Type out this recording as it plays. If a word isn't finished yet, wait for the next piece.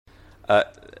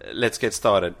let's get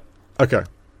started. Okay.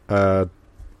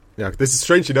 This is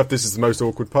strange enough. This is the most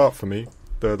awkward part for me.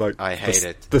 I hate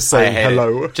it. The saying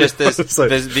hello. Just this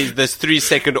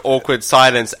 3-second awkward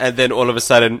silence, and then all of a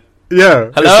sudden,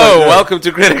 hello, welcome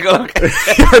to Critical.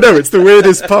 I know, it's the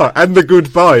weirdest part, and the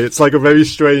goodbye. It's like a very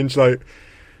strange, you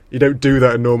don't do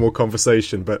that in normal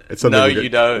conversation, but it's something you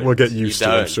don't. We'll get used to,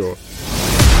 I'm sure.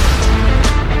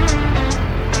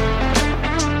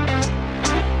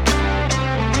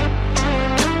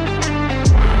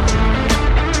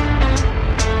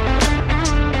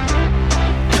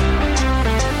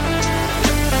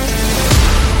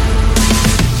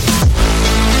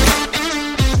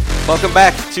 Welcome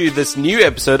back to this new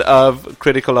episode of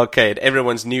Critical Arcade,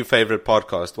 everyone's new favorite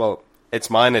podcast. Well, it's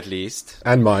mine at least.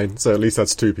 And mine, so at least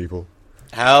that's two people.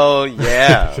 Hell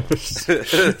yeah.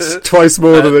 It's twice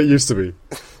more than it used to be.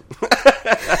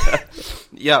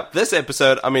 Yeah, this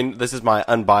episode, this is my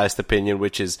unbiased opinion,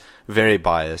 which is very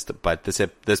biased, but this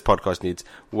podcast needs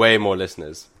way more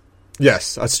listeners.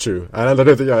 Yes, that's true. And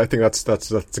I think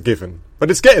that's a given. But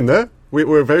it's getting there.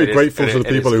 We're very grateful for the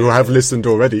people who have listened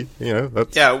already.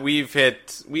 Yeah, we've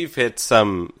hit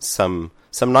some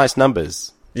nice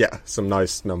numbers. Yeah, some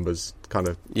nice numbers, kind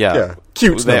of. Yeah,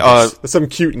 cute numbers. Some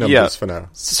cute numbers for now.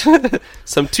 Some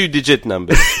 2-digit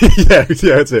numbers. yeah,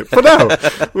 that's it. For now,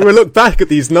 we'll look back at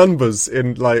these numbers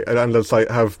and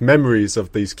have memories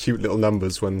of these cute little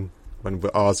numbers when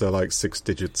ours are 6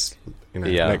 digits.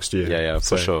 Next year. Yeah,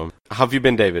 for sure. How have you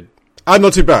been, David? I'm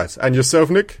not too bad. And yourself,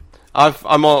 Nick?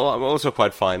 I'm also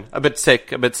quite fine. A bit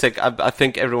sick. I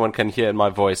think everyone can hear in my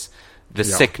voice the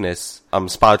sickness. I'm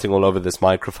spouting all over this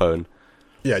microphone.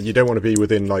 Yeah, you don't want to be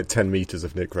within 10 meters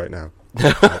of Nick right now.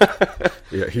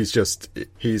 Yeah,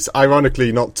 he's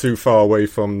ironically not too far away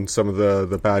from some of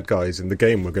the bad guys in the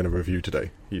game we're going to review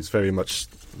today. He's very much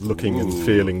looking and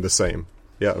feeling the same.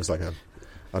 Yeah, it was like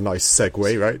a nice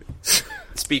segue, right?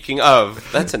 Speaking of,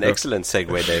 that's an excellent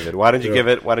segue, David. Why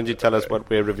don't you tell us what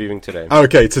we're reviewing today?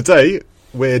 Okay, today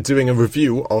we're doing a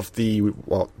review of the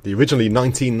originally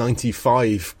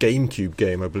 1995 GameCube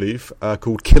game, I believe,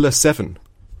 called Killer7.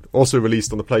 Also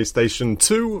released on the PlayStation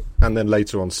 2 and then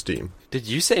later on Steam. Did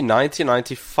you say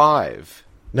 1995?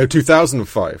 No,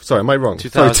 2005. Sorry, am I wrong?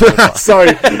 2005.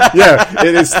 Sorry. Yeah,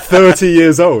 it is 30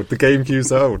 years old. The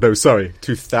GameCube's old. No, sorry,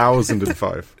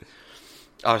 2005.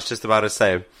 I was just about to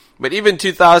say. But even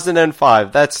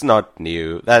 2005, that's not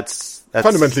new. That's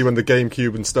fundamentally when the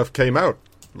GameCube and stuff came out.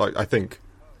 I think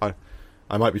I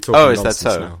might be talking nonsense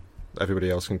now.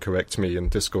 Everybody else can correct me in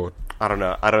Discord. I don't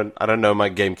know. I don't know my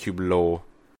GameCube lore.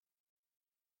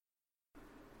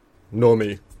 Nor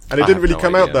me. And it didn't really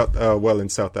come out that well in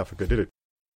South Africa, did it?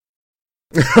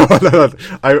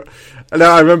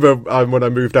 I remember when I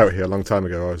moved out here a long time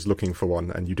ago, I was looking for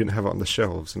one, and you didn't have it on the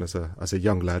shelves. And as a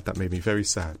young lad, that made me very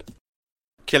sad.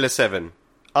 Killer7.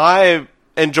 I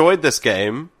enjoyed this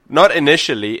game. Not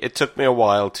initially. It took me a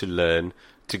while to learn,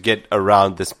 to get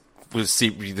around this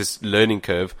learning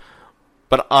curve.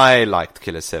 But I liked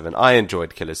Killer7. I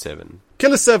enjoyed Killer7.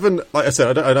 Killer7, like I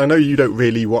said, I know you don't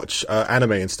really watch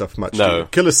anime and stuff much. No.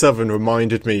 Killer7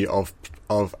 reminded me of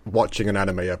watching an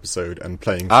anime episode and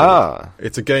playing through it.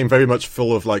 It's a game very much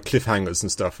full of cliffhangers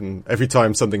and stuff, and every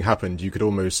time something happened, you could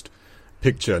almost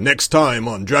picture next time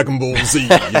on Dragon Ball Z.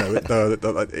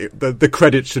 The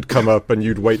credits should come up, and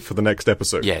you'd wait for the next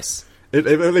episode. Yes. At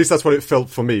least that's what it felt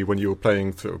for me when you were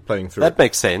playing through. That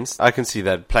makes sense. I can see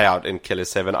that play out in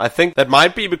Killer7. I think that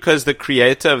might be because the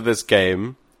creator of this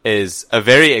game is a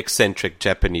very eccentric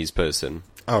Japanese person.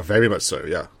 Oh, very much so,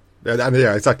 yeah. And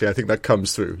yeah, exactly. I think that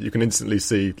comes through. You can instantly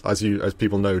see, as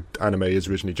people know, anime is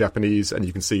originally Japanese, and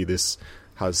you can see this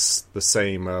has the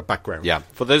same background. Yeah.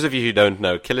 For those of you who don't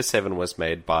know, Killer7 was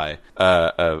made by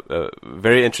a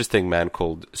very interesting man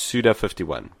called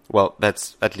Suda51. Well,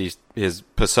 that's at least his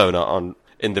persona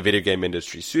in the video game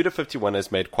industry. Suda51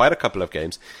 has made quite a couple of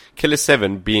games.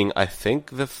 Killer7 being, I think,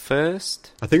 the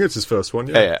first? I think it's his first one,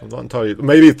 yeah. I'm not entirely...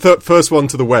 Maybe first one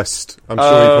to the West. I'm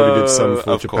sure he probably did some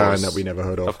for Japan that we never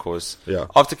heard of. Of course. Yeah.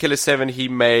 After Killer7, he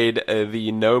made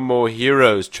the No More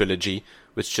Heroes trilogy,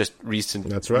 which just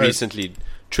recently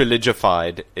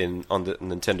trilogified on the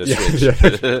Nintendo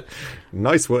Switch. Yeah.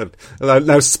 Nice word.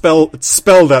 Now spell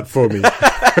that for me.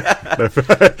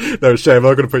 No, Shay, I'm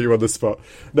not going to put you on the spot.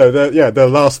 No,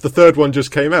 the third one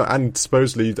just came out, and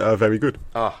supposedly very good.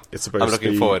 It's supposed I'm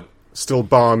looking forward. Still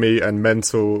balmy and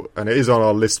mental, and it is on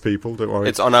our list, people. Don't worry.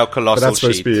 It's on our colossal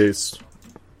sheet.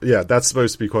 That's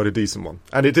supposed to be quite a decent one,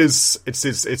 and it is. It's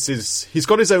his. He's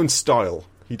got his own style.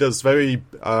 He does very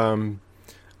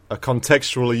a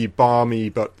contextually balmy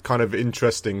but kind of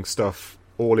interesting stuff,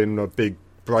 all in a big,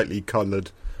 brightly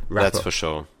coloured wrapper. That's for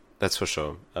sure. That's for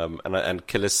sure. And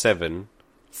Killer7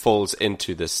 falls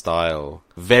into this style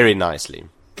very nicely.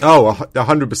 Oh,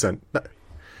 100%.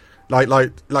 Like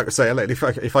I say,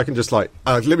 if I can just let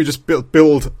me just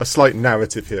build a slight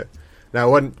narrative here.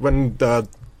 Now, when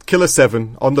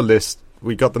Killer7 on the list,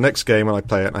 we got the next game and I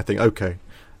play it and I think, okay,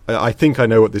 I think I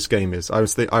know what this game is. I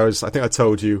think I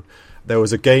told you there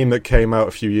was a game that came out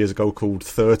a few years ago called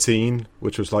 13,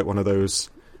 which was like one of those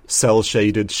cell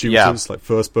shaded shooters, like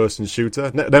first person shooter.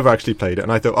 Never actually played it,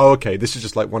 and I thought, oh, okay, this is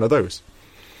just like one of those.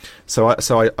 So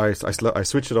I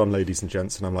switch it on, ladies and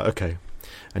gents, and I'm like, okay.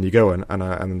 And you go in,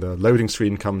 and the loading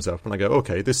screen comes up, and I go,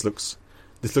 okay, this looks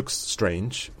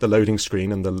strange. The loading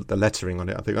screen and the lettering on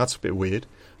it, I think that's a bit weird.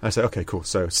 And I say, okay, cool.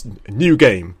 So it's a new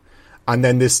game, and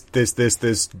then this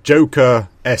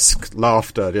Joker-esque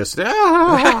laughter, just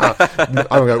I'm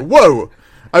going, whoa,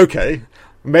 okay.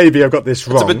 Maybe I've got this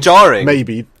wrong. It's a bit jarring.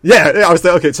 Maybe. Yeah, I was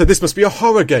like, okay, so this must be a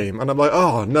horror game. And I'm like,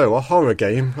 oh, no, a horror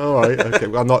game. All right, okay.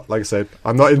 Well, I'm not, like I said,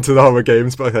 I'm not into the horror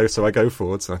games, but okay, so I go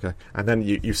forwards. Okay. And then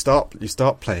you start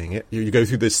playing it. You go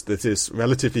through this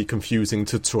relatively confusing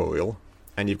tutorial,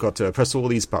 and you've got to press all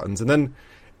these buttons. And then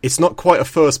it's not quite a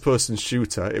first-person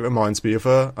shooter. It reminds me of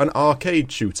an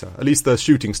arcade shooter. At least the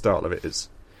shooting style of it is.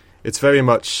 It's very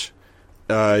much...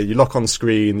 you lock on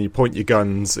screen, you point your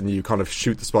guns, and you kind of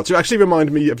shoot the spots. You actually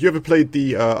reminded me, have you ever played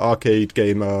the arcade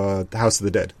game House of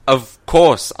the Dead? Of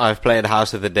course I've played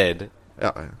House of the Dead.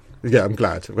 Yeah, I'm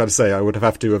glad. I've got to say, I would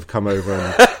have to have come over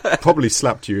and probably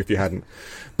slapped you if you hadn't.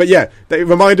 But yeah, it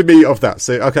reminded me of that.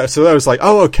 So I was like,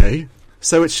 oh, okay.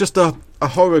 So it's just a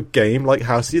horror game like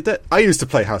House of the Dead. I used to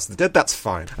play House of the Dead, that's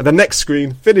fine. And the next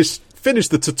screen, finish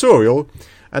the tutorial...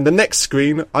 And the next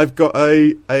screen, I've got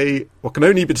a what can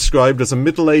only be described as a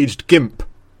middle-aged gimp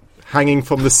hanging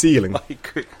from the ceiling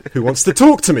who wants to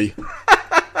talk to me.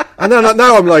 And then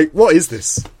now I'm like, what is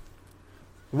this?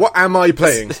 What am I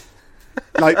playing?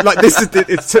 like this is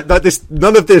it's like this.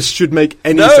 None of this should make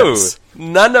any sense.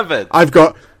 None of it. I've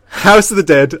got House of the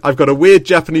Dead. I've got a weird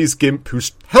Japanese gimp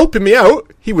who's helping me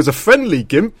out. He was a friendly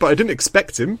gimp, but I didn't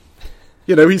expect him.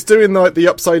 You know, he's doing like the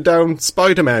upside down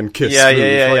Spider-Man kiss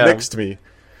next to me.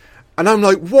 And I'm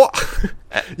like, what?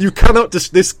 You cannot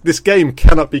just this game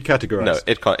cannot be categorized. No,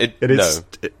 it can't.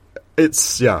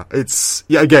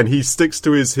 Again, he sticks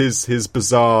to his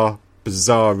bizarre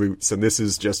roots, and this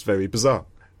is just very bizarre.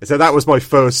 So that was my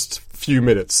first few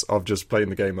minutes of just playing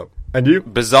the game up. And you?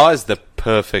 Bizarre is the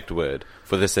perfect word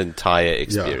for this entire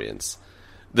experience. Yeah.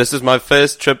 This is my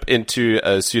first trip into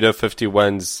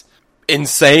Suda51's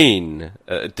insane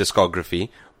discography,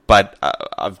 but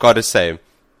I've got to say,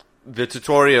 the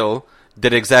tutorial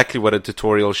did exactly what a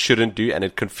tutorial shouldn't do, and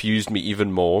it confused me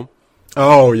even more.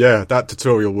 Oh yeah, that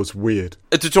tutorial was weird.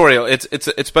 A tutorial, it's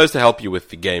supposed to help you with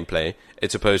the gameplay.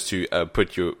 It's supposed to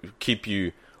keep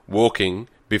you walking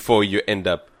before you end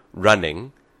up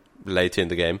running later in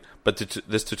the game. But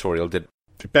this tutorial did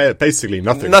basically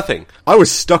nothing. Nothing. I was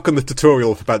stuck on the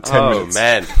tutorial for about 10 minutes. Oh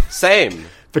man, same.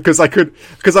 because I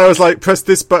was like, press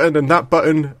this button and that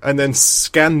button, and then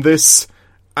scan this.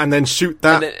 And then shoot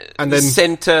that, and then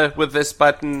center with this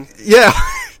button. Yeah,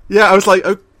 I was like,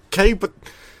 okay, but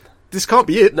this can't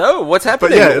be it. No, what's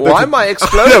happening? Why am I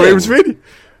exploding? No, it was really,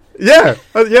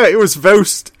 it was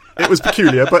it was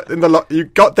peculiar, but you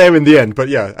got there in the end. But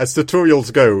yeah, as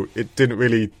tutorials go, it didn't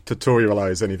really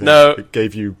tutorialize anything. No, it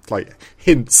gave you like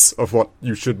hints of what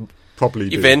you should probably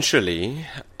do. Eventually,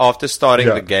 after starting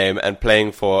the game and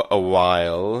playing for a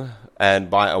while, and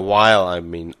by a while I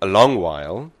mean a long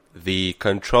while. The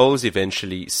controls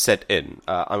eventually set in.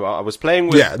 I was playing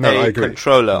with a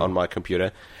controller on my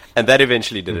computer, and that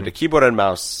eventually did it. A keyboard and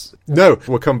mouse. No,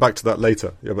 we'll come back to that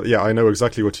later. Yeah, but I know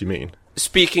exactly what you mean.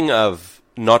 Speaking of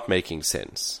not making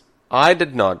sense, I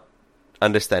did not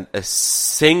understand a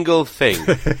single thing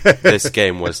this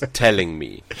game was telling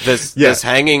me. This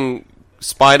hanging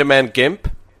Spider-Man gimp,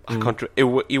 I can't.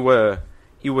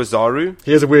 Iwazaru.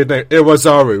 He has a weird name.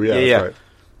 Iwazaru. Yeah. Right.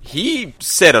 He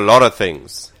said a lot of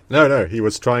things. No, he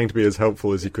was trying to be as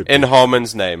helpful as he could. In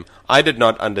Harmon's name. I did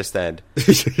not understand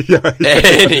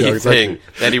anything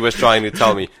that he was trying to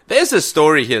tell me. There's a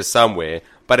story here somewhere,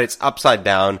 but it's upside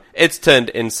down, it's turned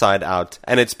inside out,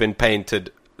 and it's been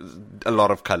painted a lot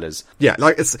of colours. Yeah,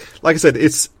 like I said,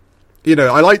 it's,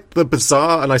 I like the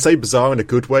bizarre, and I say bizarre in a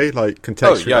good way, like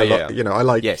contextually. I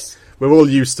like, we're all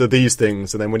used to these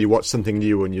things, and then when you watch something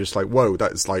new and you're just like, whoa,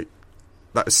 that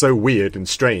is so weird and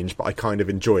strange, but I kind of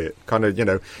enjoy it. Kind of,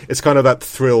 it's kind of that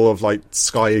thrill of like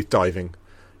skydiving.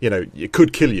 It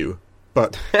could kill you,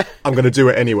 but I'm going to do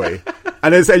it anyway.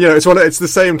 And it's it's the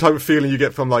same type of feeling you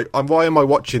get from like, why am I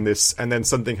watching this? And then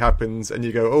something happens, and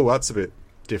you go, oh, that's a bit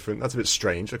different. That's a bit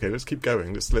strange. Okay, let's keep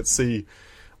going. Let's see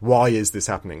why is this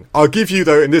happening? I'll give you,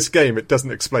 though, in this game, it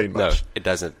doesn't explain much. No, it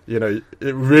doesn't. You know,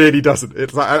 it really doesn't.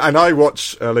 It's like, and I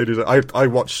watch,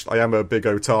 I am a big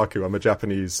otaku. I'm a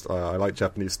Japanese, I like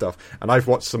Japanese stuff. And I've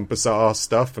watched some bizarre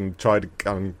stuff and tried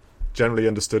to, generally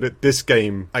understood it. This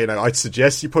game, you know, I'd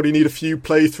suggest you probably need a few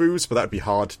playthroughs, but that'd be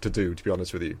hard to do, to be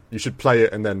honest with you. You should play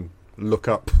it and then look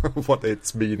up what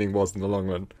its meaning was in the long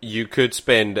run. You could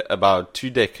spend about 2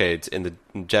 decades in the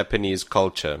Japanese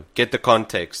culture, get the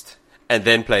context, and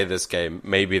then play this game.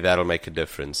 Maybe that'll make a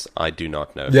difference. I do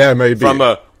not know. Yeah, maybe. From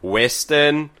a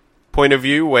Western point of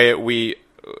view, where we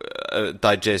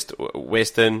digest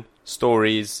Western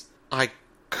stories, I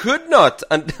could not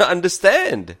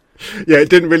understand. Yeah, it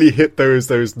didn't really hit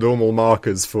those normal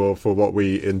markers for what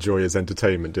we enjoy as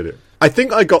entertainment, did it? I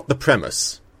think I got the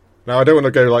premise. Now, I don't want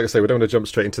to go, like I say, we don't want to jump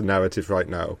straight into the narrative right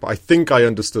now, but I think I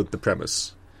understood the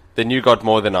premise. Then you got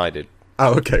more than I did.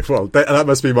 Oh, okay, well, that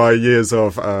must be my years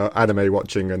of anime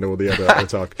watching and all the other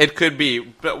otaku. It could be,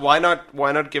 but why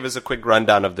not give us a quick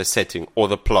rundown of the setting or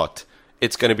the plot?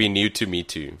 It's going to be new to me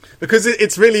too. Because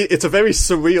it's a very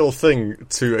surreal thing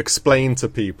to explain to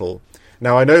people.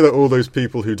 Now, I know that all those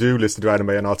people who do listen to anime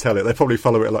and I'll tell it, they probably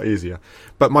follow it a lot easier.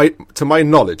 But to my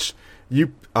knowledge,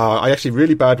 I actually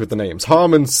really bad with the names.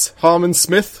 Harmon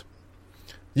Smith?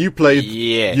 You played...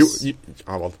 Yes.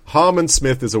 Harmon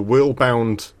Smith is a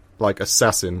will-bound,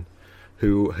 assassin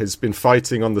who has been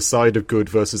fighting on the side of good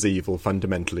versus evil,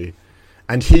 fundamentally.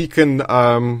 And he can,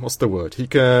 what's the word? He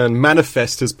can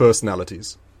manifest his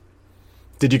personalities.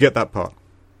 Did you get that part?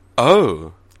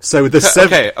 Oh. So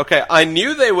the Okay. I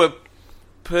knew they were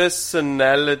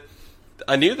personality.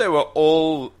 I knew they were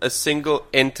all a single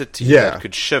entity that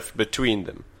could shift between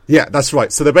them. Yeah, that's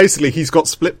right. So he's got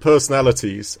split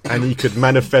personalities, and he could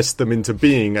manifest them into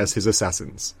being as his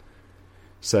assassins.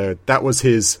 So that was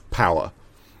his power.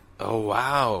 Oh,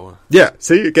 wow. Yeah,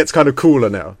 see, it gets kind of cooler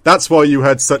now. That's why you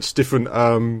had such different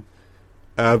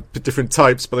different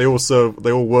types, but they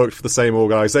all worked for the same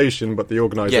organization, but the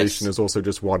organization is also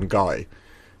just one guy.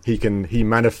 He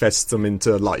manifests them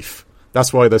into life.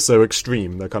 That's why they're so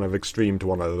extreme. They're kind of extreme to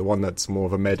one another. The one that's more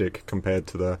of a medic compared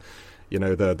to the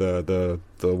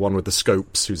one with the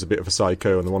scopes, who's a bit of a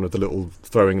psycho, and the one with the little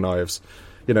throwing knives.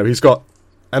 You know,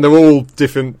 and they're all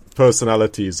different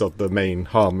personalities of the main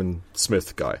Harmon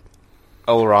Smith guy.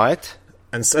 All right.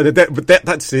 And so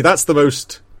that's the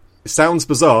most. It sounds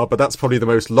bizarre, but that's probably the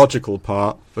most logical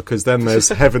part, because then there's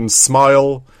Heaven's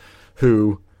Smile,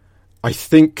 who I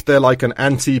think they're like an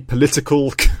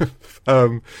anti-political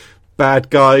bad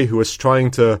guy who is trying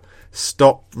to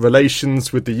stop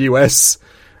relations with the US,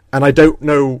 and I don't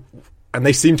know, and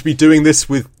they seem to be doing this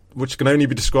with, which can only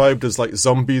be described as like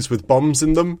zombies with bombs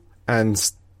in them,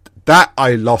 and that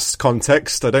I lost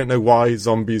context. I don't know why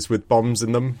zombies with bombs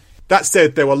in them. That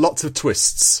said, there were lots of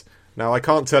twists. Now, I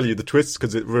can't tell you the twists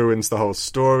because it ruins the whole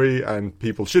story, and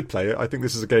people should play it. I think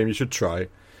this is a game you should try.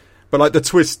 But the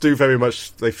twists do very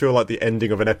much, they feel like the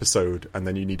ending of an episode, and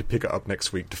then you need to pick it up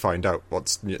next week to find out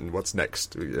what's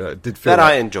next. It did feel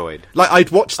I enjoyed. I'd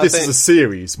watch this as a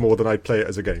series more than I'd play it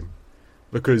as a game.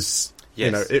 Because,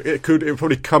 it would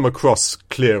probably come across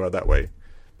clearer that way.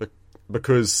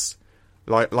 Because,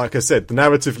 like I said,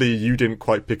 narratively, you didn't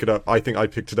quite pick it up. I think I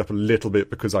picked it up a little bit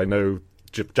because I know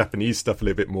Japanese stuff a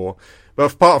little bit more.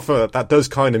 But apart from that does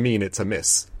kind of mean it's a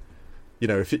miss. You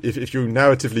know, if you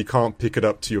narratively can't pick it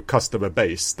up to your customer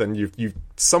base, then you've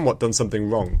somewhat done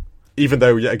something wrong. Even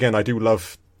though, again, I do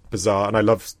love Bizarre, and I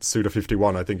love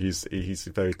Suda51. I think he's a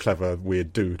very clever,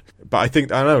 weird dude. But I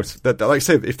think, I don't know, that, like I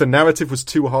said, if the narrative was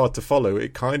too hard to follow,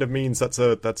 it kind of means that's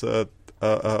a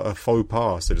faux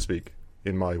pas, so to speak,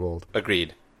 in my world.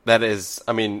 Agreed. That is,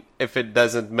 I mean, if it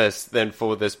doesn't miss, then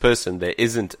for this person, there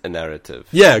isn't a narrative.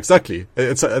 Yeah, exactly.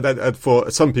 It's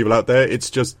for some people out there, it's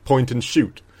just point and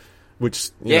shoot. Which,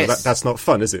 you know, that's not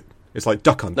fun, is it? It's like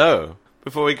Duck Hunt. No.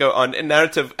 Before we go on, in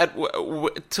narrative,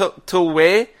 till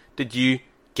where did you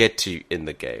get to in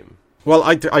the game? Well,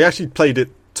 I actually played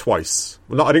it twice.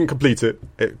 Well, no, I didn't complete it.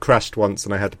 It crashed once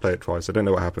and I had to play it twice. I don't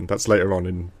know what happened. That's later on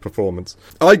in performance.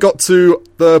 I got to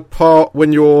the part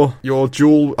when you're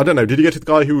dual... I don't know, did you get to the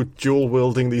guy who was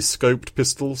dual-wielding these scoped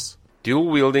pistols?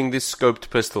 Dual-wielding these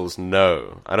scoped pistols?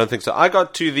 No. I don't think so. I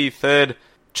got to the third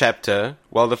chapter.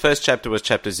 Well, the first chapter was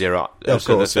chapter 0.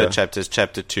 So the third chapter is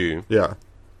chapter 2. Yeah.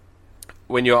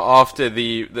 When you're after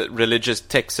the religious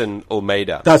Texan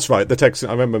Almeida. That's right, the Texan.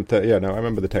 I remember. I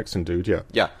remember the Texan dude. Yeah.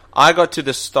 Yeah. I got to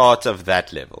the start of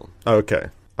that level. Okay.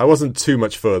 I wasn't too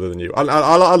much further than you.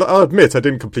 I'll admit I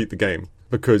didn't complete the game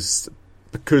because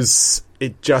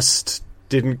it just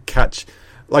didn't catch.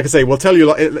 Like I say, we'll tell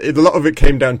you. A lot of it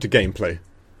came down to gameplay.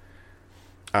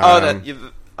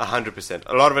 100%.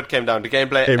 A lot of it came down to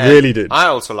gameplay. It really did. I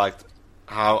also liked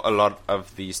how a lot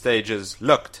of the stages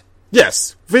looked.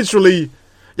 Yes, visually.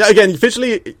 Yeah, again,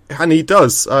 visually, and he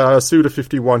does.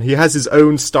 Suda51, he has his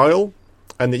own style,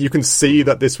 and that you can see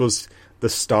that this was the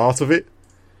start of it,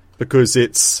 because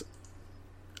it's,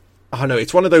 I don't know,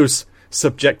 it's one of those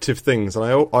subjective things, and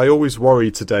I always worry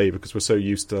today, because we're so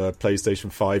used to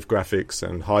PlayStation 5 graphics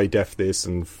and high def this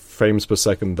and frames per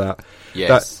second that.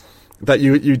 Yes. That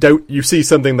you see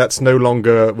something that's no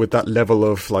longer with that level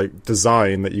of like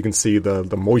design, that you can see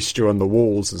the moisture on the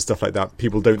walls and stuff like that.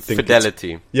 People don't think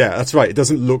fidelity. Yeah, that's right. It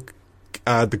doesn't look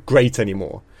great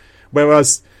anymore.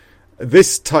 Whereas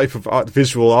this type of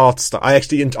visual art style,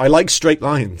 I like straight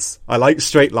lines. I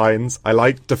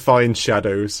like defined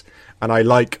shadows, and I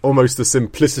like almost the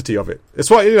simplicity of it.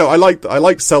 It's why, I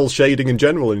like cell shading in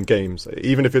general in games,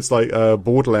 even if it's like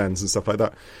Borderlands and stuff like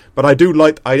that. But I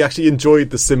actually enjoyed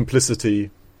the simplicity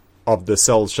of the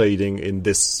cell shading in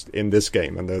this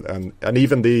game, and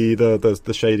even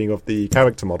the shading of the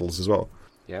character models as well.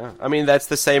 Yeah, I mean, that's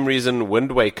the same reason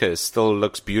Wind Waker still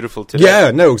looks beautiful today.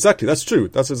 Yeah, no, exactly. That's true.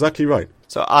 That's exactly right.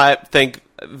 So I think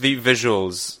the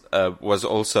visuals was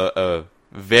also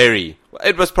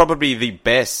it was probably the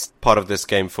best part of this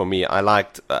game for me. I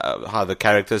liked how the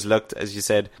characters looked, as you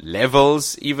said.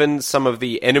 Levels, even some of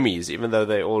the enemies, even though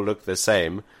they all look the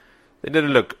same, they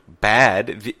didn't look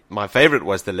bad. My favorite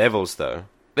was the levels, though.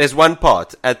 There's one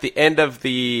part at the end of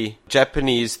the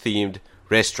Japanese-themed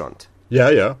restaurant.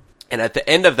 Yeah. And at the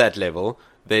end of that level,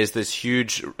 there's this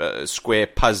huge square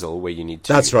puzzle where you need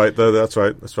to... That's right.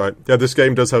 Yeah, this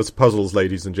game does have puzzles,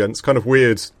 ladies and gents. Kind of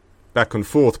weird back and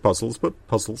forth puzzles, but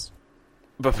puzzles.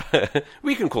 But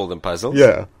we can call them puzzles.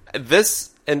 Yeah.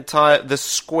 The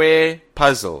square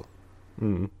puzzle,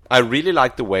 I really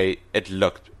liked the way it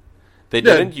looked. They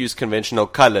didn't use conventional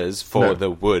colors for the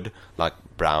wood, like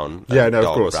brown, of dark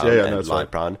course. brown, Yeah, and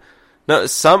light brown. No,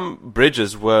 some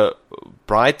bridges were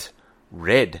bright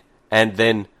red, and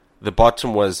then the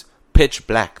bottom was pitch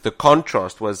black. The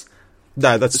contrast was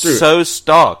that's true. So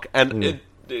stark, and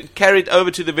it carried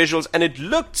over to the visuals, and it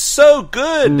looked so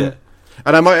good.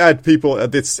 And I might add, people,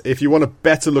 if you want a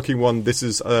better looking one, this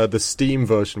is the Steam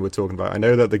version we're talking about. I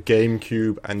know that the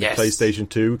GameCube and the PlayStation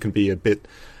 2 can be a bit...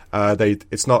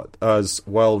 it's not as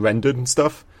well rendered and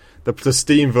stuff. The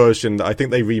Steam version, I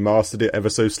think they remastered it ever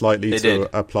so slightly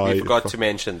apply. We forgot to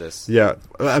mention this. Yeah,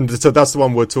 and so that's the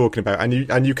one we're talking about,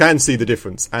 and you can see the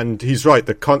difference. And he's right.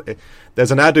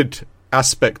 There's an added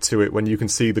aspect to it when you can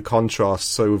see the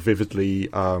contrast so vividly,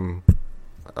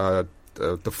 the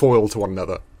foil to one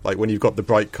another. Like when you've got the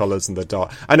bright colours and the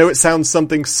dark. I know it sounds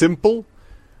something simple,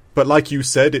 but like you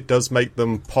said, it does make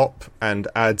them pop and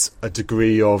adds a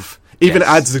degree of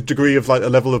adds a degree of like a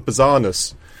level of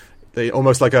bizarreness.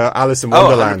 Almost like a Alice in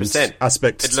Wonderland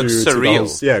aspect. It looks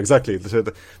surreal. Yeah, exactly.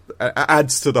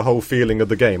 Adds to the whole feeling of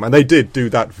the game, and they did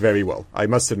do that very well. I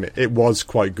must admit, it was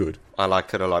quite good. I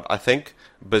liked it a lot. I think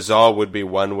bizarre would be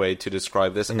one way to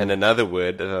describe this, and another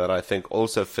word that I think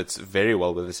also fits very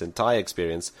well with this entire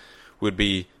experience would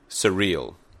be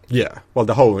surreal. Yeah, well,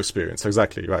 the whole experience,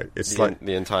 exactly right. It's like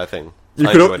the entire thing. You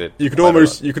could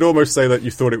almost say that you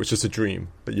thought it was just a dream,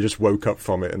 that you just woke up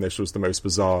from it, and this was the most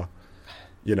bizarre.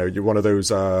 You're one of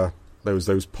those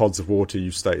pods of water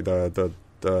you stay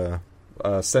the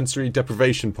sensory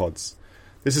deprivation pods.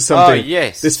 This is something. Oh,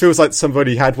 yes. This feels like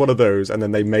somebody had one of those, and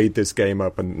then they made this game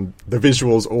up, and the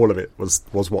visuals, all of it, was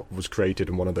what was created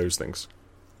in one of those things.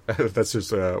 That's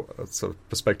just a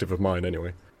perspective of mine,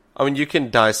 anyway. I mean, you can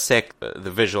dissect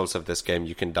the visuals of this game.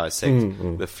 You can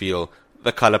dissect the feel,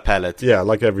 the color palette. Yeah,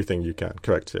 like everything you can.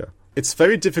 Correct. Yeah, it's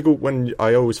very difficult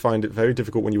I always find it very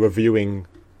difficult when you are viewing,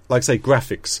 like say,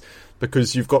 graphics,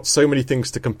 because you've got so many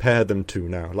things to compare them to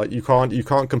now. Like you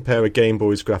can't compare a Game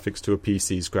Boy's graphics to a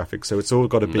PC's graphics, so it's all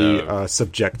got to be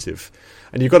subjective.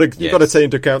 And you've got to take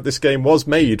into account this game was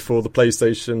made for the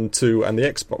PlayStation 2 and the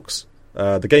Xbox,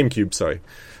 the GameCube, sorry,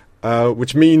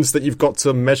 which means that you've got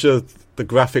to measure the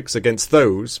graphics against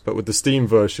those, but with the Steam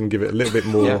version, give it a little bit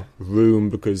more room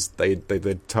because they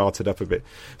tarted up a bit.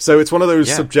 So it's one of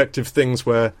those subjective things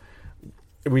where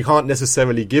we can't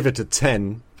necessarily give it a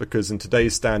 10, because in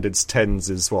today's standards, 10s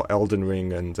is what Elden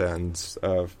Ring and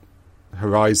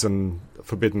Horizon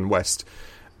Forbidden West.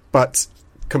 But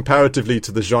comparatively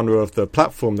to the genre of the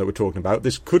platform that we're talking about,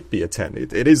 this could be a 10.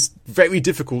 It is very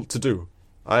difficult to do.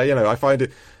 I find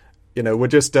it. We're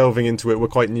just delving into it. We're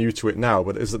quite new to it now,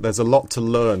 but there's a lot to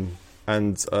learn,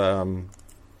 and a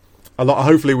lot.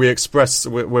 Hopefully, we're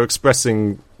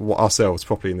expressing ourselves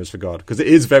properly in this regard, because it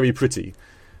is very pretty,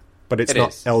 but it's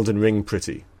not Elden Ring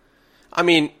pretty. I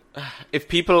mean, if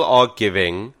people are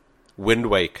giving Wind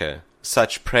Waker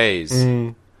such praise,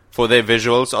 for their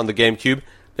visuals on the GameCube,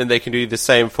 then they can do the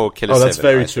same for Killer 7. Oh, that's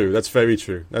very true. That's very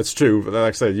true. That's true. But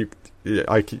like I say,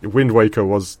 Wind Waker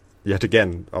was yet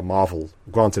again a marvel.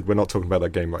 Granted, we're not talking about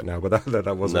that game right now, but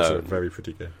that was also a very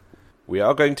pretty game. We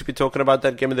are going to be talking about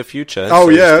that game in the future. Oh, so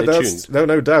yeah, stay tuned.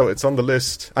 no doubt. It's on the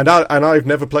list. And I've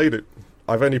never played it.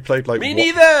 I've only played Me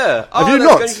neither! Have you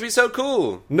that's not? going to be so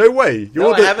cool. No way.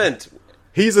 I haven't.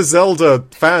 He's a Zelda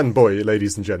fanboy,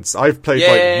 ladies and gents. I've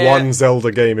played one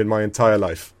Zelda game in my entire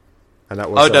life. And that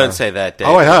was... don't say that, Dave.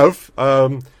 Oh, I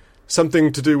have.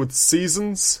 Something to do with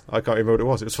seasons. I can't remember what it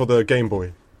was. It was for the Game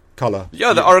Boy Color.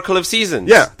 Yeah, the Oracle of Seasons.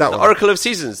 Yeah, that one. The Oracle of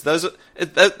Seasons.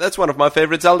 That's one of my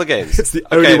favorite Zelda games. It's the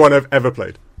only one I've ever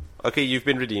played. Okay, you've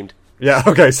been redeemed. Yeah,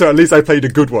 okay, so at least I played a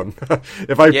good one.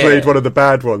 If I played one of the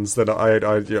bad ones, then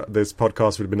this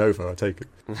podcast would have been over, I take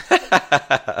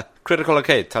it. Critical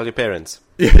Arcade, tell your parents.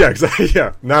 Yeah, exactly,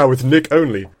 yeah. Now with Nick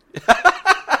only.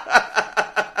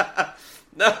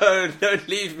 No, don't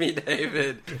leave me,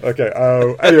 David. Okay,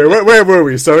 anyway, where were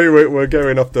we? Sorry, we're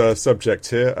going off the subject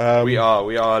here. We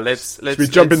are. Let's Should we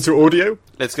jump into audio?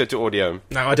 Let's go to audio.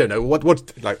 No, I don't know.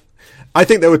 I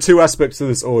think there were two aspects to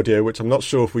this audio, which I'm not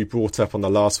sure if we brought up on the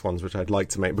last ones, which I'd like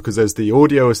to make, because there's the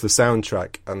audio as the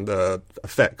soundtrack and the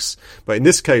effects. But in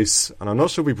this case, and I'm not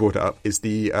sure we brought it up, is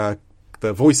the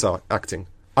voice acting.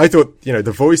 I thought, the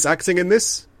voice acting in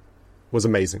this was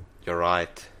amazing. You're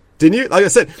right. Didn't you? Like I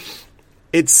said,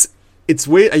 it's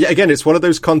weird. Again, it's one of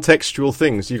those contextual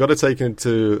things. You got to take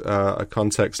into a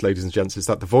context, ladies and gents, is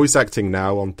that the voice acting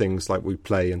now on things like we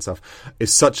play and stuff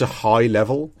is such a high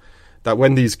level that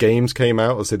when these games came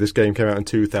out, let's say this game came out in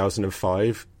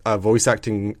 2005, voice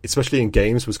acting, especially in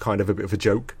games, was kind of a bit of a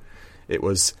joke. It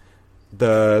was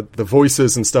the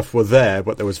voices and stuff were there,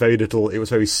 but there was very little. It was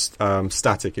very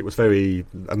static. It was very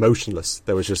emotionless.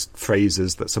 There was just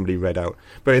phrases that somebody read out.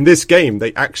 But in this game,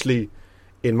 they actually,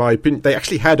 in my opinion, they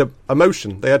actually had a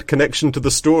emotion. They had connection to the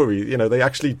story. They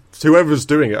actually, whoever was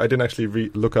doing it, I didn't actually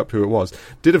look up who it was,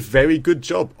 did a very good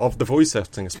job of the voice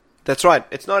acting. That's right.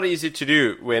 It's not easy to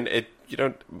do when you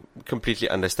don't completely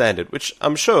understand it, which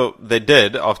I'm sure they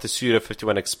did after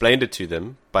Suda51 explained it to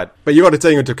them. But you got to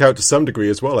take into account to some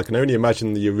degree as well. I can only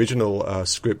imagine the original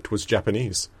script was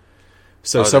Japanese.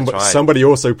 So somebody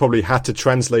also probably had to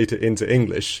translate it into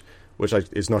English, which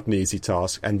is not an easy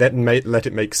task, and then let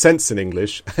it make sense in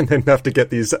English, and then have to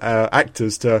get these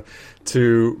actors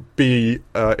to be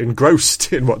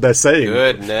engrossed in what they're saying.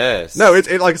 Goodness. No,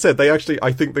 it like I said, I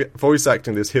think the voice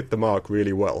acting this hit the mark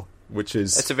really well, which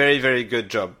is... It's a very, very good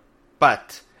job.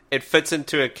 But it fits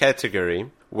into a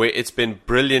category where it's been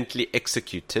brilliantly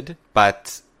executed,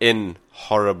 but in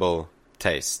horrible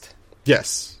taste.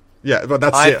 Yes. Yeah, but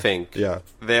that's... I think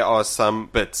there are some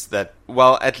bits that,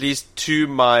 well, at least to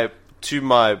my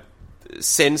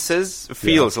senses,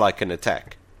 feels like an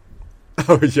attack.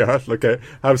 Oh, yeah, okay.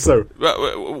 How so?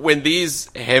 When these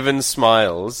heaven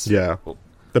smiles... Yeah,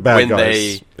 the bad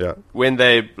guys. When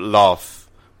they laugh...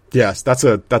 Yes,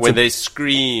 when they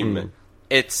scream,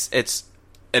 it's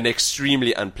an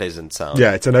extremely unpleasant sound.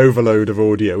 Yeah, it's an overload of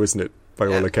audio, isn't it? By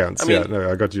all accounts.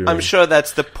 I got you. I'm sure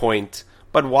that's the point,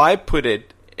 but why put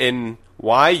it in?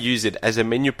 Why use it as a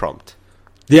menu prompt?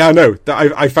 Yeah, I know.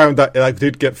 I found that it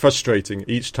did get frustrating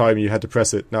each time you had to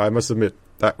press it. Now, I must admit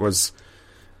that was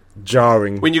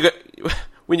jarring. When you're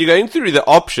going through the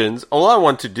options, all I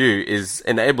want to do is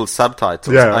enable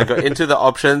subtitles. Yeah. I go into the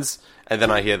options and then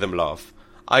I hear them laugh.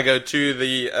 I go to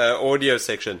the audio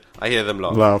section. I hear them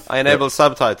laugh. I enable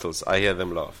subtitles. I hear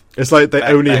them laugh. It's like they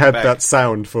only had that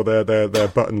sound for their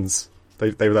buttons.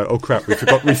 They were like, oh crap, we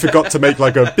forgot to make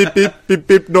like a beep beep beep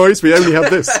beep noise. We only have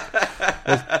this.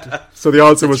 So the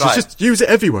answer was just use it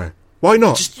everywhere. Why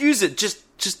not? Just use it. Just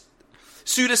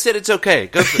Suda said it's okay.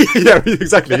 Go for it. Yeah,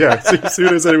 exactly. Yeah,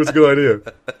 Suda said it was a good idea.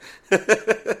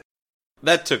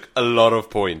 That took a lot of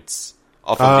points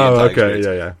off of the entire experience.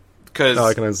 Yeah. Because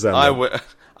I can understand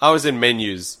I was in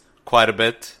menus quite a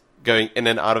bit, going in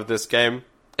and out of this game.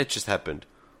 It just happened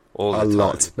all the time. A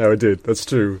lot. No, it did. That's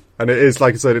true. And it is,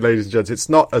 like I said, ladies and gents, it's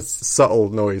not a subtle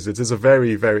noise. It is a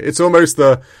very, very... It's almost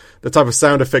the type of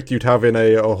sound effect you'd have in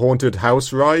a haunted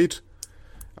house ride.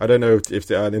 I don't know if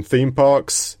they're in theme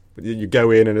parks. You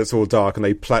go in and it's all dark and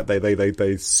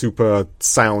they super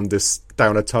sound this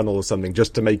down a tunnel or something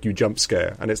just to make you jump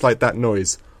scare. And it's like that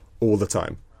noise all the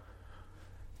time.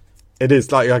 It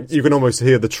is like you can almost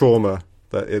hear the trauma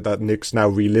that Nick's now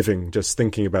reliving just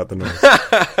thinking about the noise.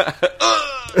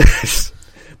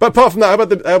 But apart from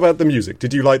that, how about the music?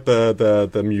 Did you like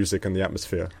the music and the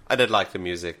atmosphere? I did like the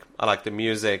music. I liked the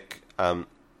music.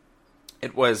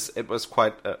 It was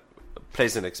quite a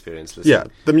pleasant experience listening. Yeah,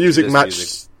 the music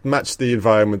matched matched the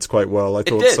environments quite well. I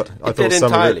thought it did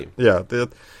some entirely. of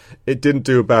it, it didn't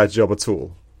do a bad job at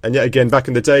all. And yet again, back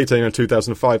in the day,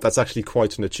 2005, that's actually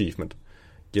quite an achievement.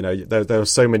 You know, there are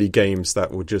so many games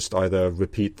that would just either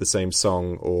repeat the same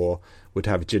song or would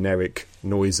have generic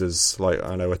noises, like,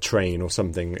 I know, a train or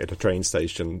something at a train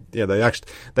station. Yeah,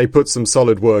 they put some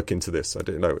solid work into this. I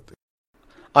didn't know.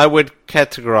 I would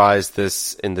categorize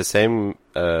this in the same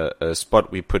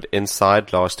spot we put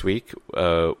Inside last week,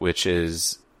 which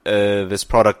is this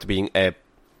product being a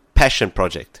passion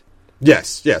project.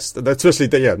 Yes, especially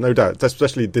no doubt,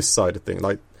 especially this side of thing.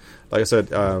 Like I said,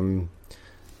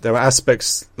 there were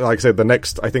aspects. Like I said, the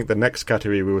next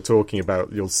category we were talking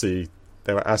about, you'll see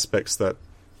there were aspects that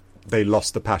they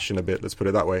lost the passion a bit. Let's put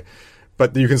it that way.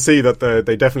 But you can see that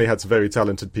they definitely had some very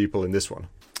talented people in this one.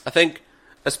 I think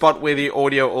a spot where the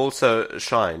audio also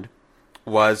shined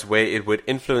was where it would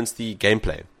influence the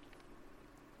gameplay.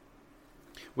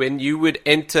 When you would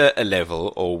enter a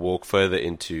level or walk further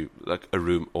into like a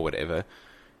room or whatever,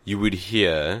 you would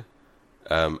hear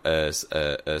a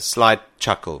slight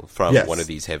chuckle from one of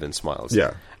these heaven smiles.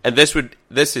 Yeah. And this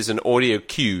is an audio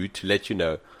cue to let you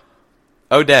know,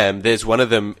 oh damn, there's one of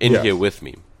them in here with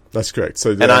me. That's correct.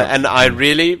 So I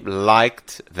really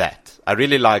liked that. I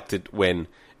really liked it when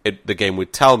the game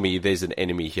would tell me there's an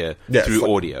enemy here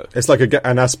through audio. It's like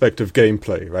an aspect of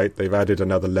gameplay, right? They've added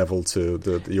another level to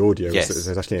the audio. Yes. So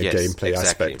there's actually a gameplay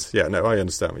aspect. Yeah, no, I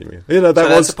understand what you mean.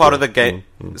 That's a part of the game.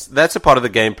 That's a part of the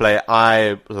gameplay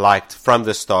I liked from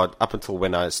the start up until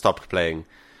when I stopped playing.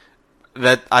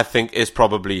 That I think is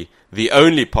probably the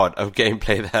only part of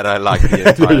gameplay that I like the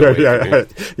entire way.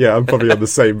 Yeah, I'm probably on the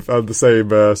same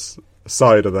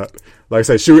side of that. Like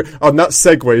I say, on that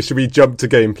segue, should we jump to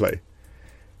gameplay?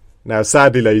 Now,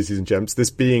 sadly, ladies and gents,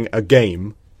 this being a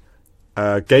game,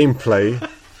 gameplay,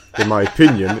 in my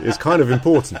opinion, is kind of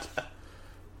important.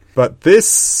 But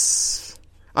this,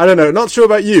 I don't know, not sure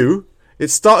about you. It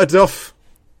started off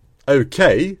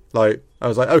okay. Like, I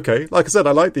was like, okay. Like I said,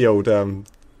 I like the old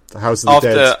House of the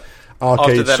Dead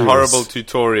arcade after that shooters. Horrible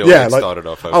tutorial started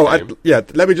off okay.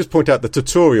 Let me just point out the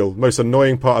tutorial. Most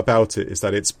annoying part about it is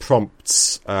that its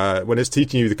prompts, when it's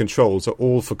teaching you the controls, are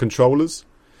all for controllers.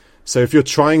 So if you're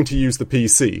trying to use the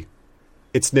PC,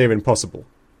 it's near impossible.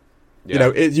 Yeah. You know,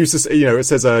 it uses. You know, it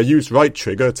says use right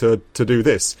trigger to do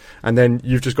this, and then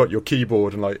you've just got your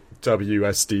keyboard and like W,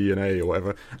 S, D, and A or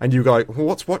whatever, and you go like, well,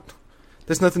 what?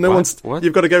 There's nothing. What?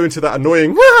 You've got to go into that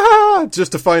annoying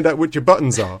just to find out what your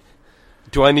buttons are.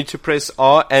 Do I need to press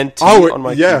R and T on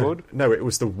my keyboard? No, it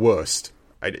was the worst.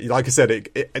 Like I said,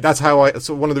 that's how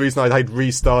So one of the reasons I'd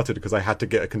restarted because I had to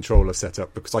get a controller set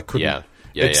up because I couldn't.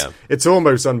 It's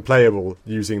almost unplayable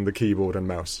using the keyboard and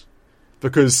mouse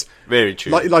because very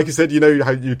true. Like you said, you know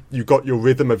how you got your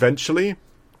rhythm eventually.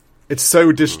 It's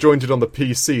so disjointed on the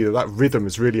PC that rhythm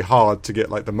is really hard to get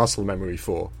like the muscle memory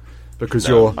for because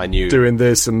you're doing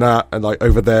this and that and like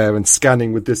over there and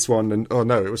scanning with this one and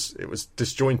it was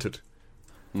disjointed.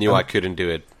 I couldn't do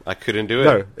it.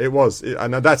 No, it was,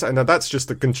 and that's just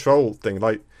the control thing.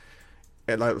 Like,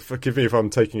 forgive me if I'm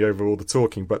taking over all the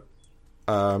talking, but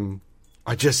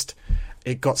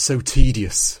it got so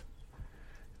tedious.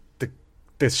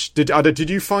 Did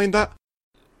you find that?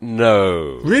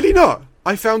 No, really not.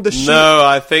 I found the No,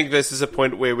 I think this is a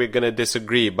point where we're going to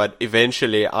disagree. But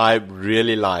eventually, I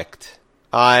really liked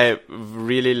the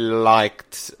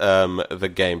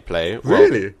gameplay.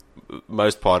 Really.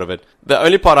 Most part of it. The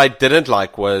only part I didn't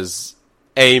like was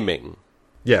aiming.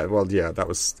 Yeah,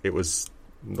 it was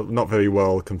not very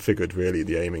well configured, really,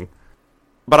 the aiming.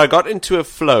 But I got into a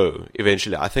flow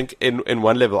eventually. I think in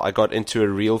one level I got into a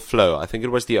real flow. I think it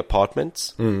was the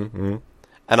apartments. Mm-hmm.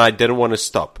 And I didn't want to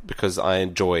stop because I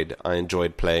enjoyed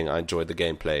playing, I enjoyed the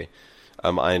gameplay.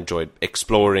 I enjoyed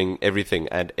exploring everything,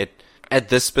 and at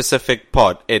this specific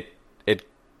part it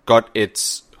got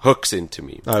its hooks into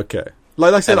me. Okay.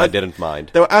 Like I said, I didn't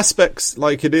mind. There were aspects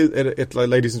like it is, like,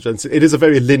 ladies and gents, it is a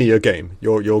very linear game.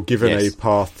 You're given a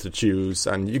path to choose,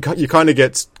 and you kind of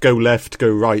get go left,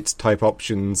 go right type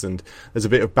options, and there's a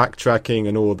bit of backtracking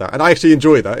and all that. And I actually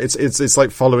enjoy that. It's like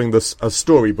following a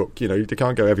storybook. You know, you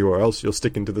can't go everywhere else. You're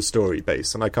sticking to the story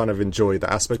base, and I kind of enjoy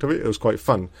that aspect of it. It was quite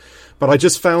fun, but I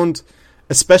just found,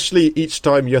 especially each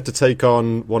time you had to take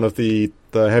on one of the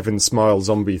Heaven Smile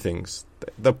zombie things,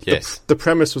 the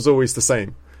premise was always the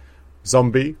same.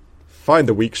 Zombie, find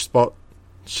the weak spot,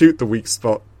 shoot the weak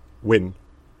spot, win,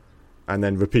 and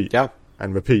then repeat. Yeah.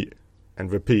 And repeat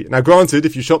and repeat. Now, granted,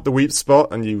 if you shot the weak spot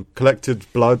and you collected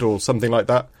blood or something like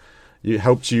that, it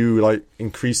helped you like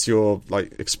increase your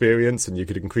like experience, and you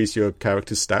could increase your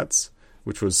character's stats,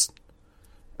 which was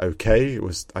okay.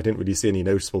 I didn't really see any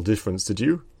noticeable difference. Did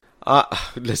you?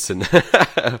 Listen.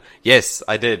 Yes,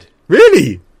 I did.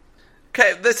 Really?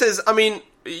 Okay, I mean,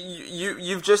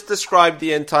 you've just described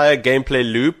the entire gameplay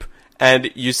loop,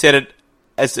 and you said it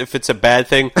as if it's a bad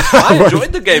thing. I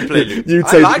enjoyed the gameplay loop.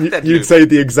 You'd say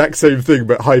the exact same thing,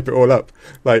 but hype it all up.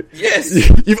 Like, yes,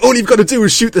 all you've got to do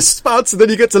is shoot the spots, and then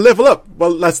you get to level up.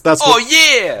 Well, that's.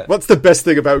 Yeah. What's the best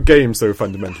thing about games, though?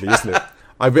 Fundamentally, isn't it?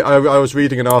 I was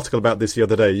reading an article about this the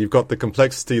other day. You've got the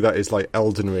complexity that is like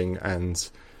Elden Ring, and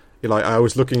I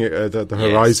was looking at the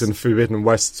Horizon Forbidden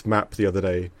West map the other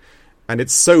day, and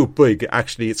it's so big.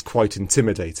 Actually, it's quite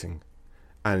intimidating.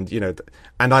 And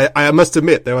I must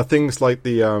admit there are things like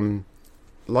the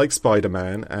like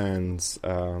Spider-Man and I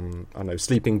don't know,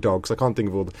 Sleeping Dogs. I can't think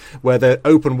of all where they're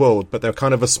open world, but they're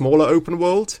kind of a smaller open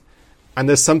world, and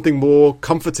there's something more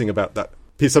comforting about that.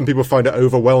 Some people find it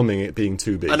overwhelming, it being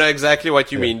too big. I know exactly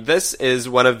what you mean. This is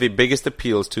one of the biggest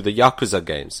appeals to the Yakuza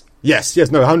games. Yes,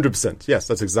 no, 100%. Yes,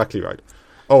 that's exactly right.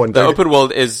 Oh, and the open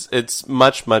world it's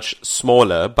much, much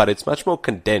smaller, but it's much more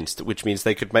condensed, which means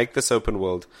they could make this open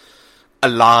world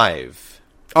alive.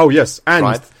 Oh yes,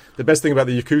 and the best thing about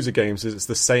the Yakuza games is it's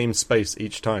the same space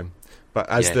each time. But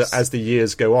as the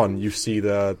years go on, you see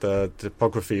the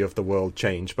topography of the world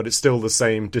change, but it's still the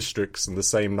same districts and the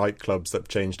same nightclubs that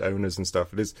changed owners and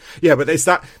stuff. It is, but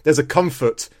there's a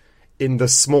comfort in the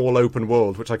small open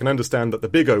world, which I can understand that the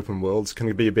big open worlds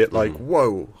can be a bit like,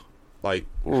 whoa, like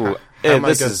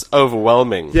this is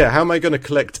overwhelming. Yeah, how am I going to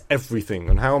collect everything,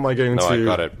 and how am I going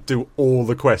to do all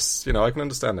the quests? I can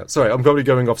understand that. Sorry, I'm probably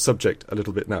going off subject a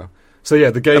little bit now. So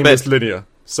yeah, the game is linear.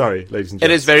 Sorry, ladies and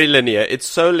gentlemen. It is very linear. It's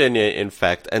so linear, in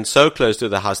fact, and so close to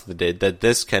the House of the Dead that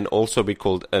this can also be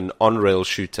called an on-rail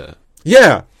shooter.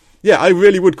 Yeah, I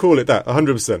really would call it that,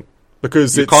 100%.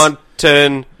 Because you can't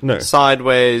turn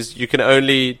sideways. You can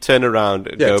only turn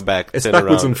around, go back, it's turn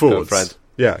backwards around, and forwards. go front.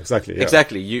 Yeah, exactly. Yeah.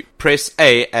 Exactly. You press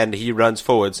A and he runs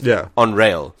forwards on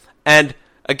rail. And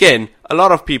again, a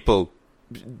lot of people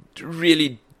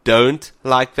really don't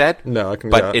like that. No, I can.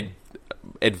 But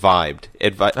it vibed.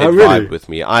 It vibed with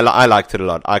me. I liked it a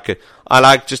lot. I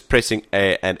like just pressing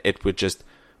A and it would just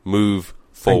move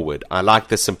forward. I like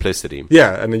the simplicity.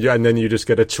 Yeah, and then you just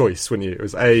get a choice when it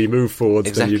was A, move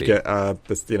forwards, then you get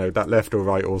that left or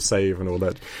right or save and all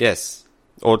that. Yes,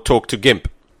 or talk to Gimp.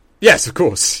 Yes, of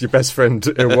course, your best friend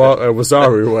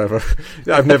Wazaru, or whatever.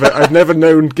 I've never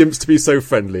known Gimps to be so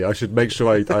friendly. I should make sure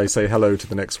I say hello to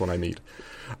the next one I meet.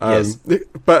 Yes,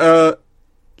 but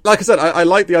like I said, I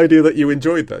like the idea that you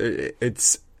enjoyed that.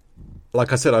 It's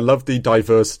like I said, I love the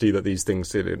diversity that these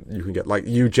things you can get. Like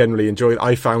you generally enjoy it.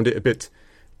 I found it a bit.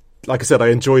 Like I said, I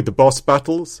enjoyed the boss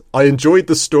battles. I enjoyed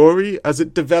the story as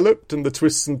it developed and the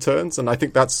twists and turns. And I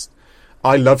think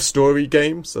I love story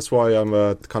games. That's why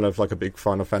I'm kind of like a big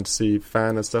Final Fantasy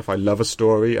fan and stuff. I love a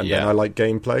story, and then I like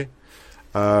gameplay.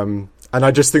 And I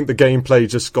just think the gameplay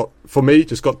just got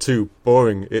too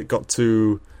boring. It got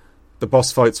too. The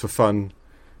boss fights were fun.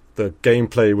 The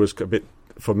gameplay was a bit,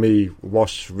 for me,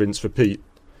 wash, rinse, repeat.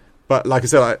 But like I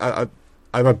said,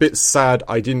 I'm a bit sad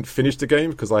I didn't finish the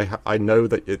game because I know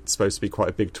that it's supposed to be quite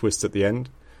a big twist at the end.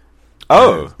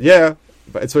 Oh. Yeah,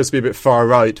 but it's supposed to be a bit far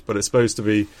right, but it's supposed to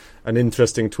be an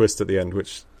interesting twist at the end,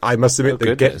 which I must admit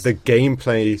the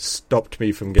gameplay stopped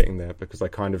me from getting there because I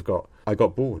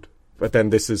got bored. But then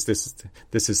this is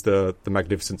the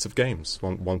magnificence of games.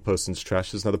 One person's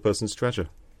trash is another person's treasure.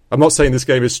 I'm not saying this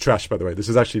game is trash, by the way. This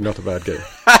is actually not a bad game.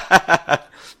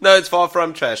 No, it's far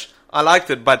from trash. I liked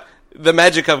it, but the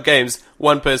magic of games,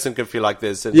 one person can feel like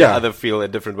this and the other feel a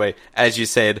different way, as you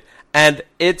said. And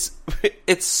it's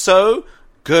so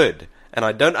good. And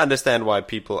I don't understand why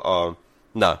people are,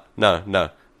 no.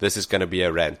 This is going to be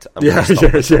a rant. I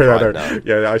know.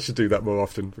 Yeah, I should do that more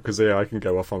often because I can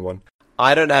go off on one.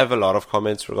 I don't have a lot of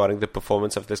comments regarding the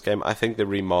performance of this game. I think the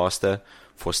remaster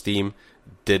for Steam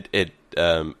did it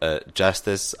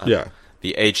justice.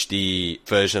 The HD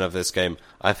version of this game,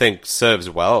 I think, serves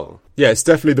well. Yeah, it's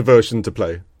definitely the version to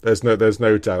play. There's no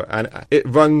doubt. And it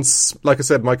runs, like I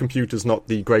said, my computer's not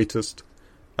the greatest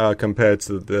compared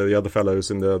to the other fellows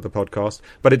in the podcast.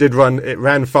 But it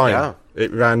ran fine. Yeah.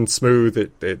 It ran smooth.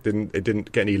 It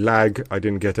didn't get any lag. I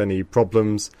didn't get any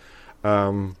problems.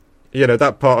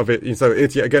 That part of it, so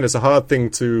it's a hard thing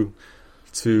to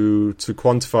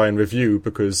quantify and review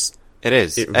because it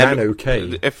is. It ran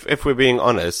okay. If we're being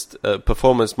honest,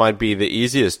 performance might be the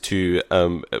easiest to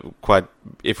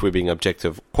if we're being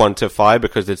objective, quantify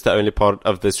because it's the only part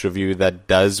of this review that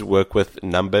does work with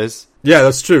numbers. Yeah,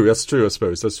 that's true. I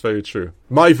suppose that's very true.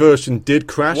 My version did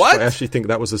crash. What? But I actually think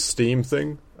that was a Steam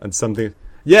thing and something.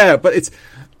 Yeah, but it's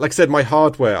like I said, my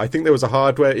hardware. I think there was a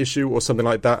hardware issue or something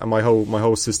like that, and my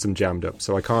whole system jammed up.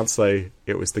 So I can't say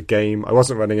it was the game. I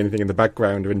wasn't running anything in the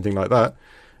background or anything like that.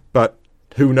 But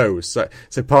who knows?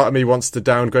 So part of me wants to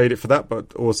downgrade it for that,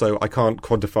 but also I can't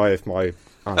quantify if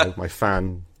my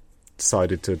fan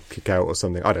decided to kick out or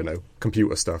something. I don't know.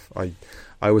 Computer stuff.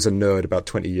 I was a nerd about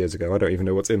 20 years ago. I don't even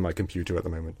know what's in my computer at the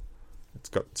moment. It's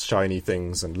got shiny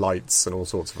things and lights and all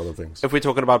sorts of other things. If we're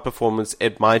talking about performance,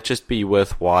 it might just be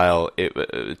worthwhile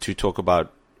to talk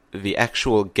about the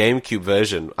actual GameCube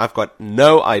version. I've got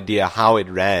no idea how it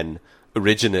ran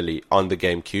originally on the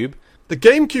GameCube. The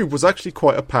GameCube was actually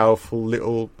quite a powerful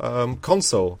little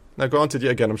console. Now, granted,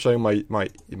 yet again, I'm showing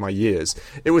my years.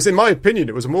 It was, in my opinion,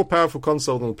 it was a more powerful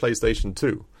console than the PlayStation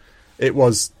 2. It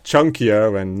was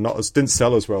chunkier and didn't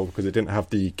sell as well because it didn't have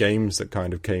the games that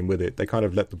kind of came with it. They kind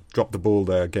of dropped the ball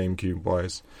there,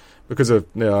 GameCube-wise. Because of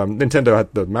Nintendo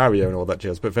had the Mario and all that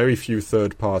jazz, but very few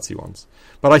third-party ones.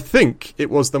 But I think it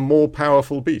was the more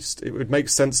powerful beast. It would make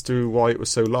sense to why it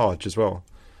was so large as well.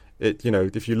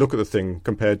 If you look at the thing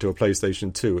compared to a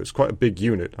PlayStation 2, it's quite a big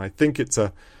unit. I think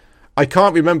I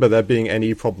can't remember there being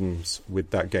any problems with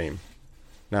that game.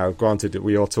 Now, granted,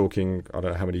 we are talking, I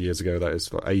don't know how many years ago that is,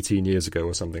 18 years ago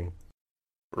or something.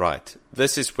 Right.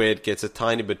 This is where it gets a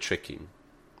tiny bit tricky.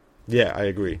 Yeah, I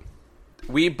agree.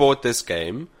 We bought this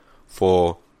game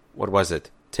for, what was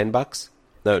it, $10?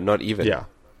 No, not even. Yeah.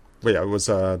 Well, yeah, it was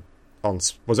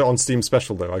was it on Steam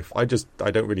Special, though? I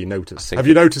don't really notice. Have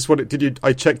you noticed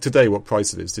I checked today what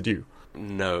price it is, did you?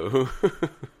 No.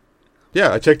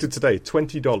 Yeah, I checked it today,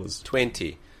 $20.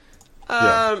 20.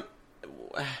 Yeah.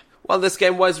 Well, this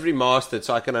game was remastered,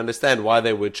 so I can understand why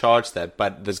they would charge that,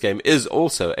 but this game is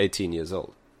also 18 years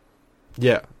old.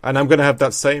 Yeah, and I'm going to have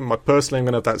that same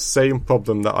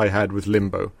problem that I had with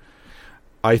Limbo.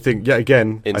 I think, I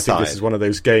think this is one of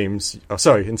those games... Oh,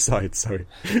 sorry, Inside, sorry.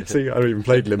 See, I haven't even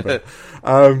played Limbo.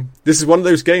 This is one of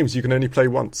those games you can only play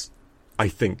once, I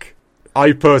think.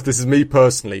 This is me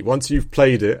personally. Once you've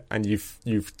played it and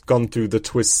you've gone through the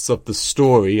twists of the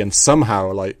story and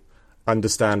somehow,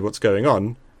 understand what's going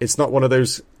on... It's not one of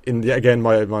those, again,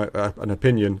 my an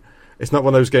opinion, it's not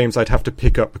one of those games I'd have to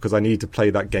pick up because I need to play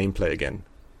that gameplay again.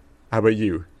 How about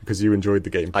you? Because you enjoyed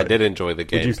the gameplay. I did enjoy the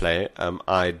gameplay.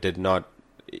 I did not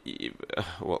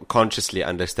consciously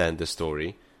understand the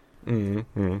story.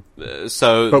 Mm-hmm.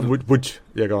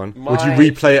 But go on. Would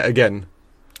you replay it again?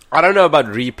 I don't know about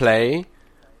replay,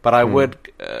 but I would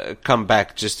come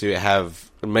back just to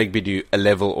maybe do a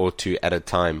level or two at a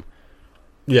time.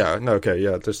 Yeah, no, okay,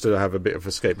 yeah, just to have a bit of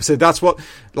escape. So that's what,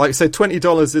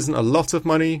 $20 isn't a lot of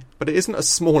money, but it isn't a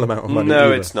small amount of money. No,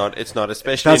 either. It's not,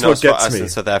 especially not for us in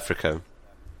South Africa.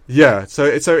 Yeah, so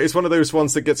it's one of those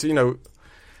ones that gets,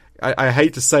 I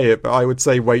hate to say it, but I would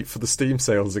say wait for the Steam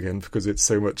sales again because it's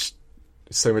so much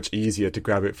easier to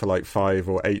grab it for $5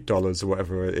 or $8 or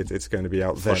whatever it's going to be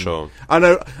out then. For sure. I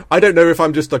don't know if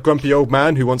I'm just a grumpy old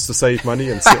man who wants to save money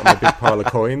and sit on a big pile of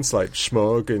coins like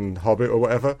Schmurg in Hobbit or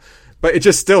whatever. But it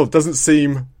just still doesn't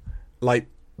seem like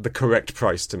the correct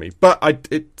price to me. But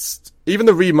it's even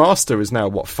the remaster is now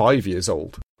 5 years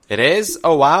old. It is?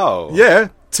 Oh wow! Yeah,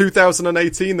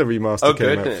 2018 the remaster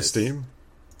came out for Steam.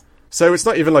 So it's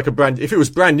not even like if it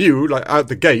was brand new, out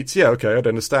the gate, yeah, okay, I'd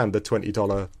understand the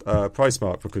 $20 price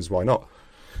mark because why not?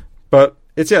 But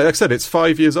like I said, it's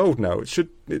 5 years old now. I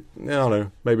don't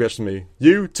know, maybe that's me.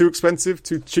 You too expensive,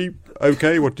 too cheap?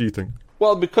 Okay, what do you think?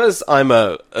 Well, because I'm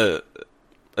a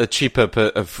cheaper,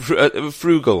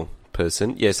 frugal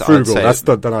person. Yes, frugal. I'd say that's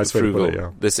the nice way to put it.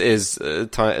 Yeah. This is a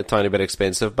tiny bit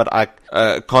expensive, but I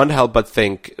can't help but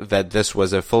think that this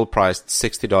was a full-priced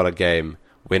 $60 game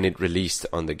when it released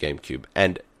on the GameCube,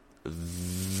 and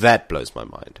that blows my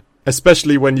mind.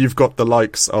 Especially when you've got the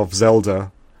likes of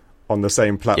Zelda on the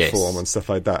same platform and stuff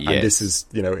like that, and this is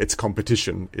it's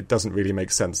competition. It doesn't really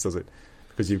make sense, does it?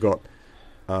 Because you've got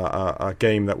a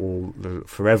game that will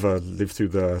forever live through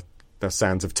the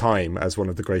sands of time as one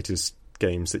of the greatest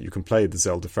games that you can play, the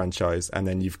Zelda franchise, and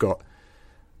then you've got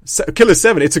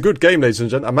Killer7. It's a good game, ladies and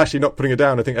gentlemen. I'm actually not putting it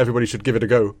down. I think everybody should give it a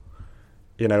go.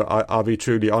 I'll be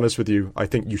truly honest with you. I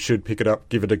think you should pick it up,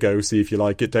 give it a go, see if you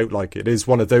like it, don't like it. It is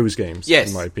one of those games,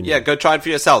 in my opinion. Yeah, go try it for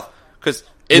yourself. Because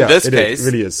in this case, it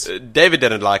really is. David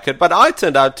didn't like it, but I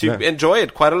turned out to enjoy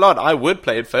it quite a lot. I would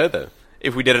play it further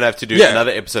if we didn't have to do another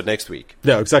episode next week.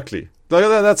 Yeah, exactly.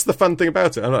 That's the fun thing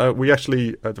about it. And we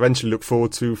actually eventually look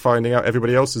forward to finding out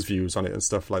everybody else's views on it and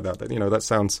stuff like that. That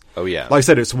sounds... Oh, yeah. Like I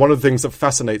said, it's one of the things that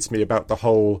fascinates me about the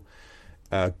whole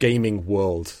gaming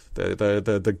world.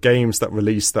 The games that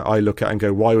release that I look at and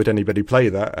go, why would anybody play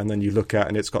that? And then you look at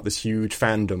and it's got this huge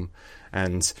fandom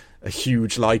and a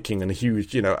huge liking and a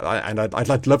huge, and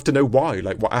I'd love to know why,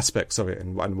 like what aspects of it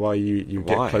and why you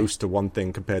get close to one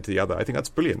thing compared to the other. I think that's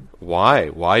brilliant. Why?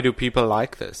 Why do people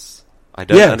like this? I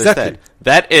don't understand. Exactly.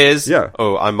 That is,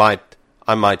 I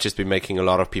might just be making a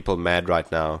lot of people mad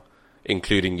right now,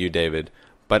 including you, David.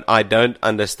 But I don't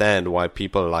understand why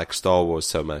people like Star Wars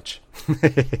so much.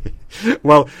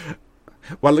 Well,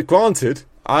 granted,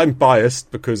 I'm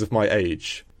biased because of my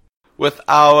age. With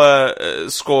our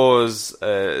scores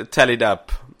tallied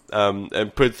up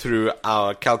and put through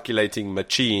our calculating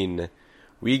machine,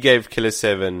 we gave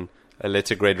Killer7 a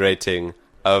letter grade rating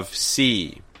of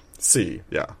C. C,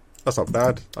 yeah. That's not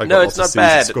bad. No, it's not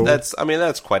bad.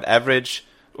 That's quite average,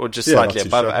 or just slightly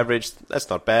above average. That's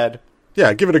not bad.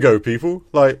 Yeah, give it a go, people.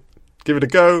 Like, give it a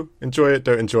go. Enjoy it,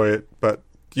 don't enjoy it. But,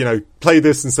 play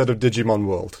this instead of Digimon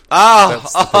World.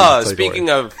 Speaking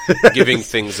of giving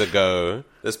things a go,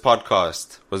 this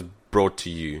podcast was brought to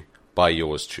you by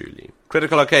yours truly.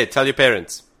 Critical Arcade, tell your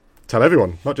parents. Tell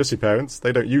everyone, not just your parents.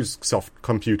 They don't use soft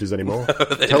computers anymore.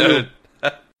 They don't.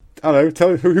 I don't know,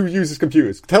 tell who uses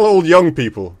computers. Tell all young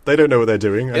people. They don't know what they're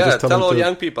doing. And just tell all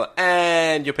young people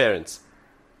and your parents.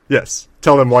 Yes,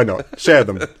 tell them why not. Share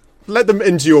them. Let them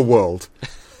into your world.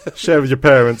 Share with your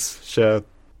parents. Share,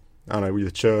 with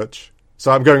your church.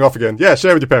 So I'm going off again. Yeah,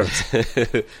 share with your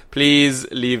parents. Please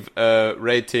leave a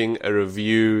rating, a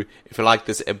review. If you like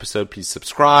this episode, please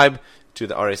subscribe to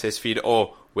the RSS feed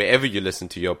or wherever you listen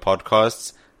to your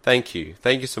podcasts. Thank you.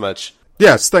 Thank you so much.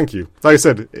 Yes, thank you. Like I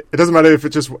said, it doesn't matter if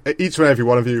it's just each and every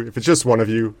one of you. If it's just one of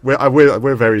you,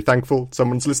 we're very thankful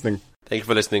someone's listening. Thank you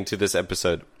for listening to this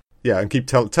episode. Yeah, and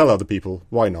tell other people.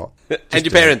 Why not? And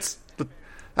your parents.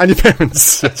 And your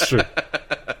parents. That's true.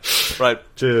 Right.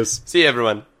 Cheers. See you,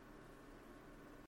 everyone.